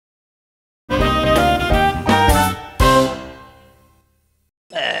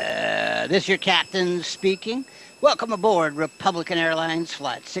This is your captain speaking. Welcome aboard Republican Airlines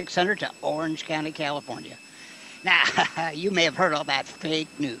Flight 600 to Orange County, California. Now, you may have heard all that fake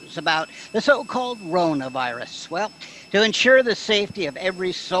news about the so-called coronavirus. Well, to ensure the safety of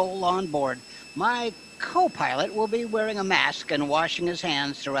every soul on board, my co-pilot will be wearing a mask and washing his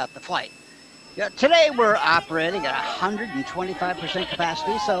hands throughout the flight. Today we're operating at 125%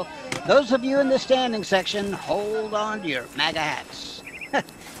 capacity, so those of you in the standing section, hold on to your MAGA hats.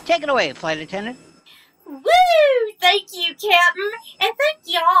 Take it away, flight attendant. Woo! Thank you, Captain, and thank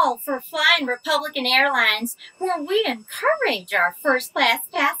y'all for flying Republican Airlines, where we encourage our first-class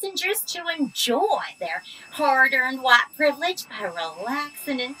passengers to enjoy their hard-earned white privilege by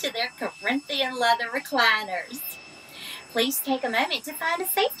relaxing into their Corinthian leather recliners. Please take a moment to find the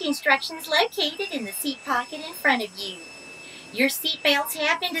safety instructions located in the seat pocket in front of you. Your seat belts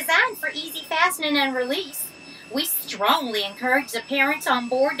have been designed for easy fastening and release. We strongly encourage the parents on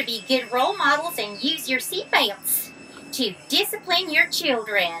board to be good role models and use your seat belts to discipline your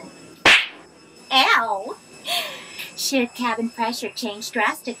children. Ow! Should cabin pressure change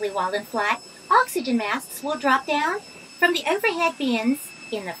drastically while in flight, oxygen masks will drop down from the overhead bins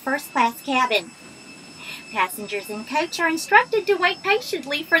in the first-class cabin. Passengers in coach are instructed to wait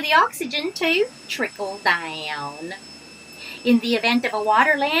patiently for the oxygen to trickle down. In the event of a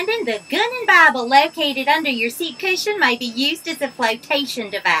water landing, the gun and Bible located under your seat cushion may be used as a flotation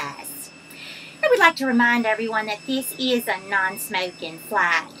device. I would like to remind everyone that this is a non-smoking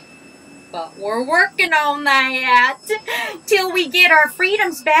flight. But we're working on that. Till we get our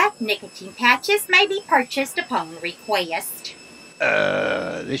freedoms back, nicotine patches may be purchased upon request.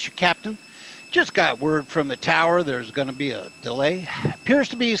 This your captain? Just got word from the tower there's going to be a delay. Appears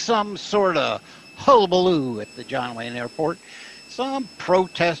to be some sort of hullabaloo at the John Wayne Airport. Some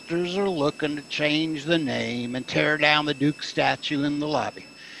protesters are looking to change the name and tear down the Duke statue in the lobby.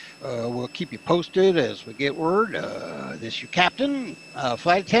 We'll keep you posted as we get word. This your captain,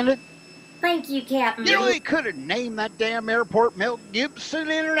 flight attendant. Thank you, Captain. You know, they could have named that damn airport Mel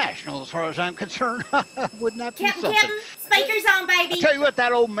Gibson International, as far as I'm concerned. Wouldn't that be something? Captain, speakers on, baby. I tell you what,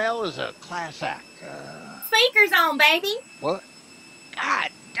 that old Mel is a class act. Speakers on, baby. What? God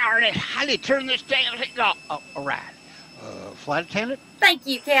darn it! How do you turn this damn thing off? Oh, all right. Flight attendant. Thank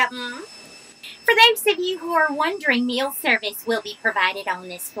you, Captain. For those of you who are wondering, meal service will be provided on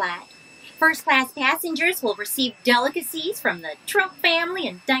this flight. First-class passengers will receive delicacies from the Trump Family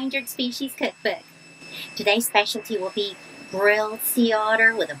Endangered Species Cookbook. Today's specialty will be grilled sea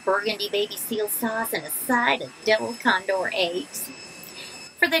otter with a burgundy baby seal sauce and a side of double condor eggs.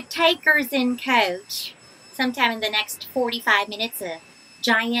 For the takers in coach, sometime in the next 45 minutes, a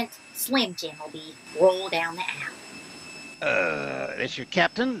giant Slim Jim will be rolled down the aisle. That's your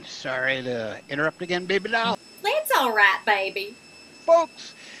captain. Sorry to interrupt again, baby doll. That's all right, baby.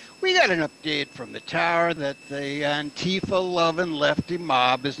 Folks, we got an update from the tower that the Antifa-loving lefty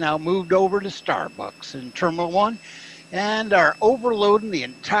mob has now moved over to Starbucks in Terminal 1 and are overloading the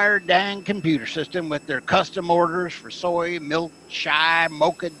entire dang computer system with their custom orders for soy, milk, chai,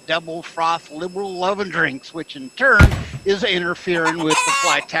 mocha, double froth, liberal-loving drinks, which in turn is interfering with the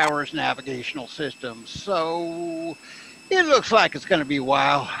flight tower's navigational system. So it looks like it's going to be a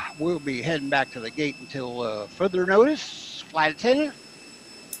while. We'll be heading back to the gate until further notice. Flight attendant.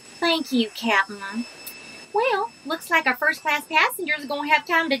 Thank you, Captain. Well, looks like our first-class passengers are going to have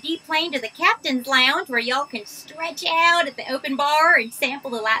time to deplane to the captain's lounge where y'all can stretch out at the open bar and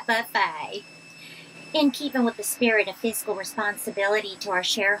sample the light buffet. In keeping with the spirit of fiscal responsibility to our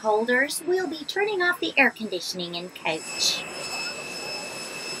shareholders, we'll be turning off the air conditioning in coach.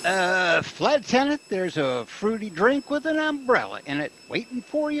 Flight attendant, there's a fruity drink with an umbrella in it waiting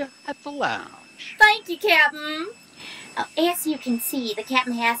for you at the lounge. Thank you, Captain. As you can see, the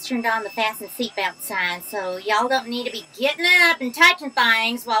captain has turned on the fasten seatbelt sign, so y'all don't need to be getting up and touching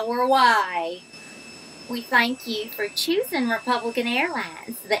things while we're away. We thank you for choosing Republican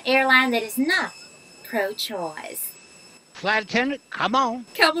Airlines, the airline that is not pro-choice. Flight attendant, come on.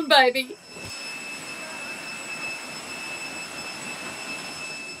 Coming, baby.